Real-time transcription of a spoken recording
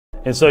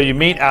And so you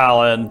meet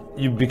Alan,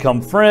 you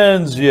become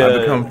friends. I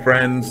become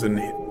friends, and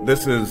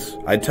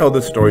I tell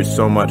this story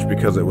so much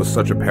because it was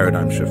such a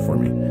paradigm shift for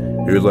me.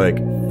 It was like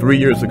 3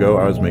 years ago,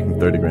 I was making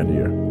 30 grand a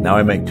year. Now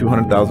I make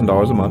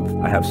 $200,000 a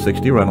month. I have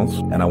 60 rentals,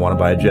 and I want to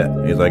buy a jet.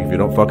 He's like, if you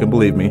don't fucking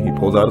believe me, he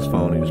pulls out his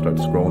phone and he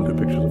starts scrolling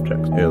through pictures of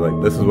checks. He's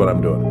like, this is what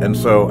I'm doing. And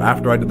so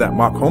after I did that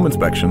mock home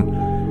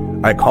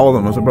inspection, I called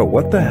him. I was like, bro,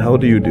 what the hell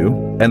do you do?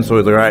 And so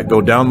he's like, all right,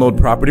 go download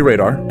Property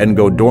Radar and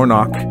go door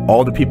knock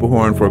all the people who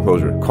are in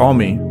foreclosure. Call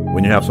me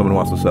when you have someone who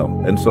wants to sell.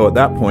 And so at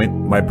that point,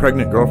 my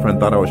pregnant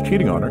girlfriend thought I was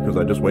cheating on her because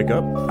I just wake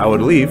up, I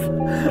would leave,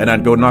 and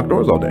I'd go knock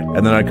doors all day.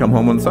 And then I'd come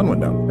home when the sun went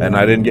down. And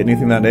I didn't get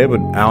anything that day, but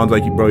Alan's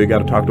like, bro, you got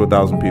to talk to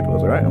 1,000 people. I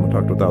was like, all right, I'm going to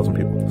talk to 1,000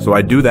 people. So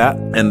I do that,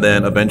 and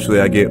then eventually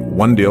I get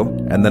one deal.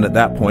 And then at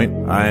that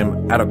point,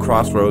 I'm at a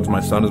crossroads.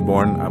 My son is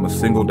born. I'm a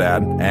single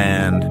dad,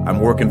 and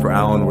I'm working for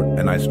Alan,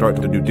 and I start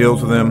to do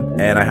deals with him,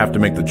 and I have to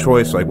make the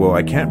choice, like, well,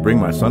 I can't bring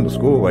my son to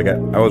school. Like,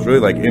 I was really,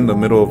 like, in the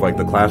middle of, like,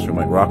 the classroom,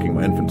 like, rocking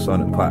my infant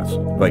son in class,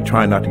 like,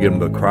 trying not to get him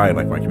to cry in,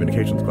 like, my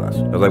communications class.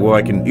 I was like, well,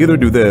 I can either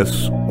do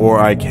this, or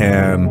I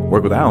can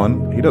work with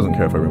Alan. He doesn't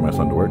care if I bring my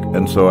son to work.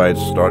 And so I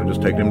started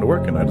just taking him to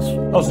work, and I just...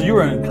 Oh, so you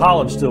were in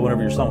college still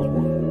whenever your son was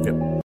born?